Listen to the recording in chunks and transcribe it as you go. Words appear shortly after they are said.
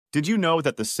Did you know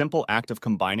that the simple act of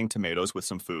combining tomatoes with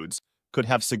some foods could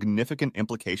have significant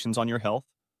implications on your health?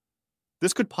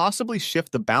 This could possibly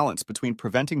shift the balance between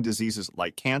preventing diseases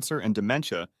like cancer and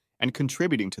dementia and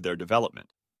contributing to their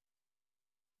development.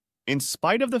 In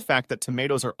spite of the fact that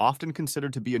tomatoes are often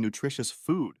considered to be a nutritious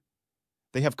food,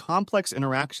 they have complex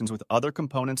interactions with other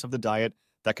components of the diet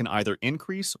that can either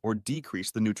increase or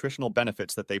decrease the nutritional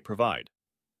benefits that they provide.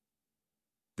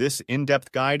 This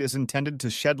in-depth guide is intended to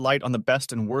shed light on the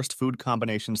best and worst food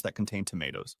combinations that contain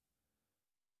tomatoes.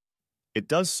 It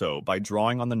does so by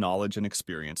drawing on the knowledge and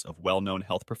experience of well-known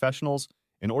health professionals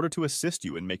in order to assist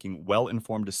you in making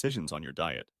well-informed decisions on your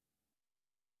diet.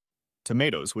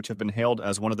 Tomatoes, which have been hailed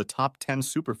as one of the top 10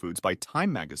 superfoods by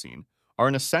Time magazine, are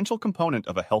an essential component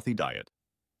of a healthy diet.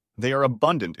 They are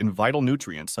abundant in vital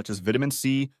nutrients such as vitamin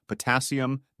C,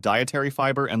 potassium, dietary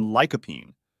fiber, and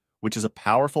lycopene, which is a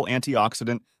powerful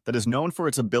antioxidant that is known for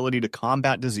its ability to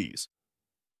combat disease.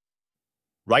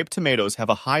 Ripe tomatoes have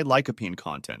a high lycopene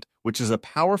content, which is a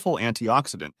powerful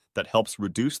antioxidant that helps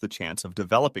reduce the chance of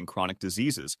developing chronic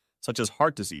diseases, such as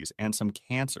heart disease and some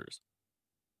cancers.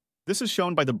 This is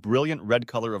shown by the brilliant red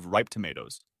color of ripe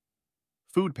tomatoes.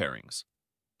 Food pairings.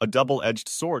 A double-edged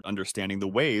sword. Understanding the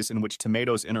ways in which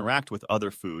tomatoes interact with other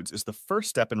foods is the first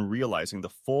step in realizing the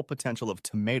full potential of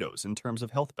tomatoes in terms of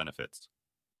health benefits.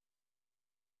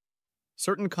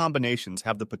 Certain combinations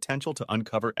have the potential to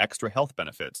uncover extra health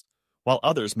benefits, while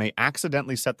others may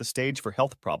accidentally set the stage for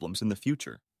health problems in the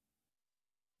future.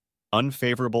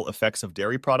 Unfavorable effects of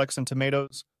dairy products and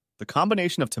tomatoes. The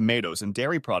combination of tomatoes and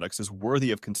dairy products is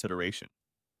worthy of consideration.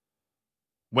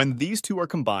 When these two are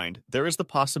combined, there is the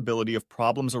possibility of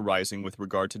problems arising with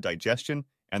regard to digestion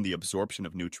and the absorption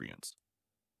of nutrients.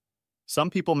 Some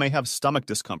people may have stomach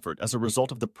discomfort as a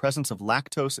result of the presence of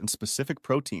lactose and specific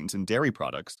proteins in dairy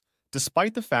products,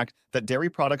 despite the fact that dairy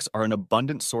products are an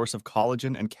abundant source of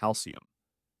collagen and calcium.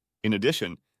 In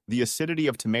addition, the acidity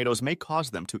of tomatoes may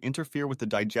cause them to interfere with the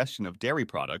digestion of dairy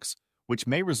products, which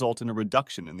may result in a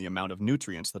reduction in the amount of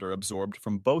nutrients that are absorbed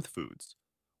from both foods.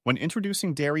 When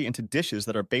introducing dairy into dishes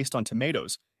that are based on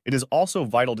tomatoes, it is also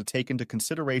vital to take into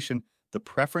consideration the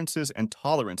preferences and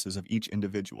tolerances of each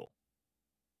individual.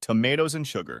 Tomatoes and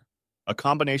sugar, a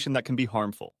combination that can be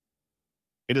harmful.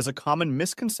 It is a common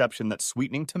misconception that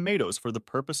sweetening tomatoes for the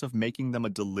purpose of making them a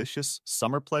delicious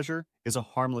summer pleasure is a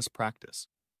harmless practice.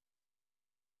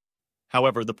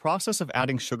 However, the process of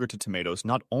adding sugar to tomatoes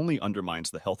not only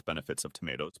undermines the health benefits of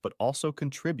tomatoes, but also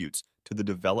contributes to the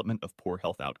development of poor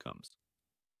health outcomes.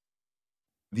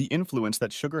 The influence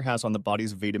that sugar has on the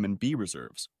body's vitamin B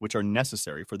reserves, which are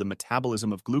necessary for the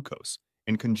metabolism of glucose,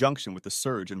 in conjunction with the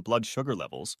surge in blood sugar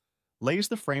levels, lays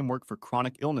the framework for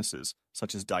chronic illnesses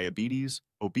such as diabetes,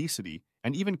 obesity,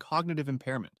 and even cognitive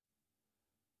impairment.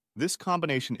 This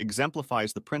combination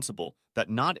exemplifies the principle that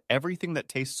not everything that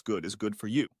tastes good is good for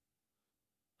you,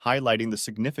 highlighting the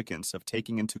significance of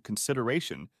taking into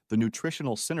consideration the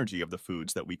nutritional synergy of the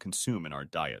foods that we consume in our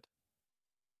diet.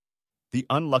 The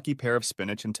unlucky pair of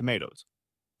spinach and tomatoes.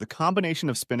 The combination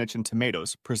of spinach and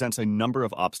tomatoes presents a number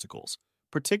of obstacles,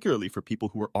 particularly for people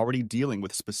who are already dealing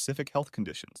with specific health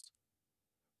conditions.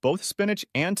 Both spinach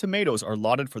and tomatoes are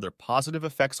lauded for their positive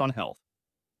effects on health.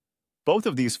 Both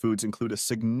of these foods include a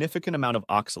significant amount of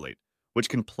oxalate, which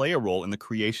can play a role in the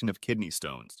creation of kidney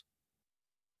stones.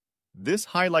 This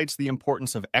highlights the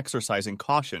importance of exercising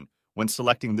caution when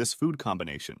selecting this food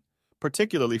combination,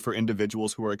 particularly for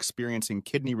individuals who are experiencing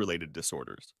kidney-related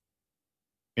disorders.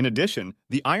 In addition,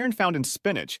 the iron found in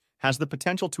spinach has the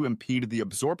potential to impede the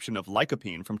absorption of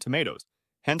lycopene from tomatoes,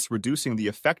 hence reducing the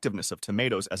effectiveness of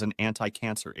tomatoes as an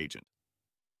anti-cancer agent.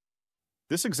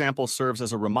 This example serves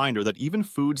as a reminder that even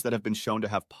foods that have been shown to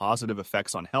have positive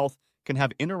effects on health can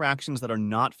have interactions that are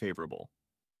not favorable,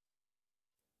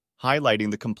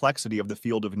 highlighting the complexity of the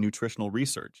field of nutritional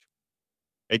research.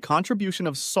 A contribution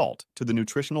of salt to the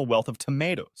nutritional wealth of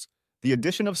tomatoes. The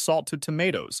addition of salt to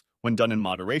tomatoes, when done in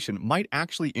moderation, might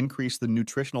actually increase the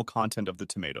nutritional content of the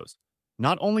tomatoes.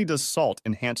 Not only does salt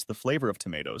enhance the flavor of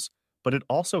tomatoes, but it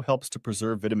also helps to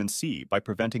preserve vitamin C by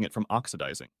preventing it from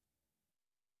oxidizing.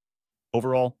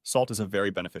 Overall, salt is a very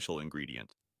beneficial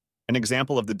ingredient. An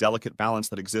example of the delicate balance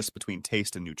that exists between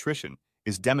taste and nutrition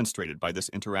is demonstrated by this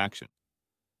interaction.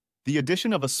 The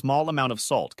addition of a small amount of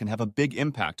salt can have a big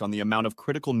impact on the amount of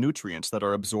critical nutrients that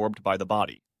are absorbed by the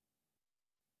body.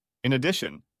 In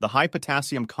addition, the high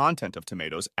potassium content of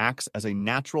tomatoes acts as a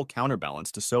natural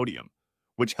counterbalance to sodium,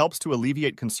 which helps to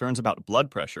alleviate concerns about blood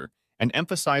pressure and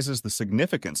emphasizes the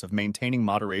significance of maintaining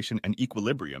moderation and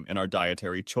equilibrium in our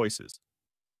dietary choices.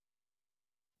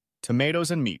 Tomatoes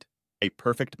and meat, a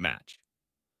perfect match.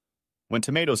 When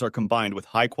tomatoes are combined with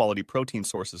high-quality protein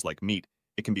sources like meat,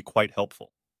 it can be quite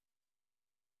helpful.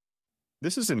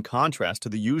 This is in contrast to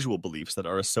the usual beliefs that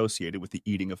are associated with the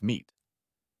eating of meat.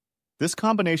 This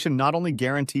combination not only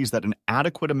guarantees that an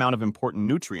adequate amount of important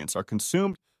nutrients are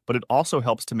consumed, but it also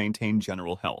helps to maintain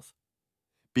general health,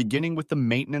 beginning with the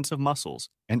maintenance of muscles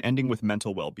and ending with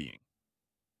mental well-being.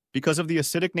 Because of the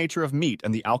acidic nature of meat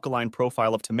and the alkaline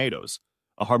profile of tomatoes,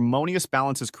 a harmonious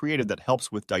balance is created that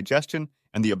helps with digestion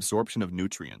and the absorption of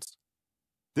nutrients.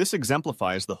 This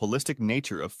exemplifies the holistic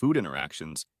nature of food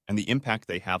interactions and the impact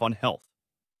they have on health.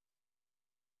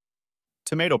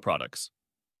 Tomato products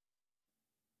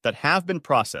that have been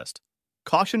processed.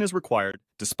 Caution is required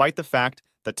despite the fact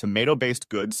that tomato-based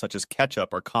goods such as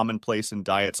ketchup are commonplace in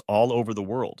diets all over the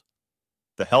world.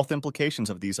 The health implications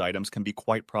of these items can be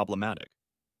quite problematic.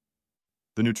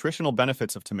 The nutritional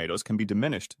benefits of tomatoes can be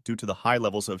diminished due to the high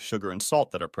levels of sugar and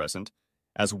salt that are present,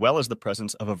 as well as the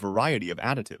presence of a variety of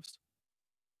additives.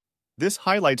 This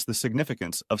highlights the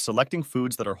significance of selecting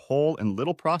foods that are whole and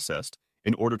little processed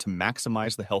in order to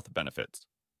maximize the health benefits.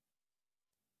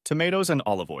 Tomatoes and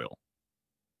olive oil.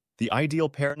 The ideal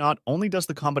pair. Not only does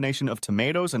the combination of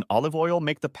tomatoes and olive oil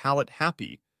make the palate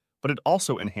happy, but it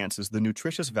also enhances the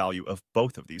nutritious value of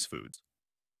both of these foods.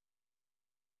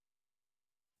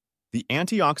 The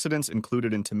antioxidants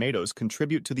included in tomatoes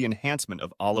contribute to the enhancement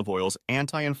of olive oil's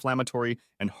anti-inflammatory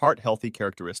and heart-healthy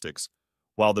characteristics,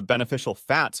 while the beneficial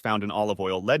fats found in olive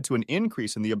oil led to an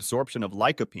increase in the absorption of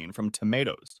lycopene from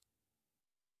tomatoes.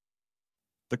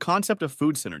 The concept of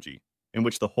food synergy, in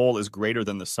which the whole is greater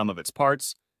than the sum of its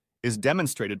parts, is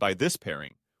demonstrated by this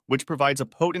pairing, which provides a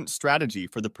potent strategy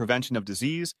for the prevention of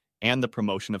disease and the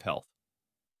promotion of health.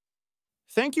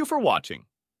 Thank you for watching.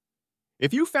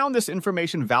 If you found this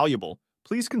information valuable,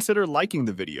 please consider liking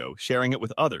the video, sharing it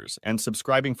with others, and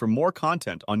subscribing for more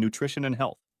content on nutrition and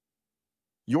health.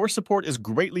 Your support is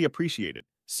greatly appreciated.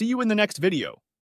 See you in the next video.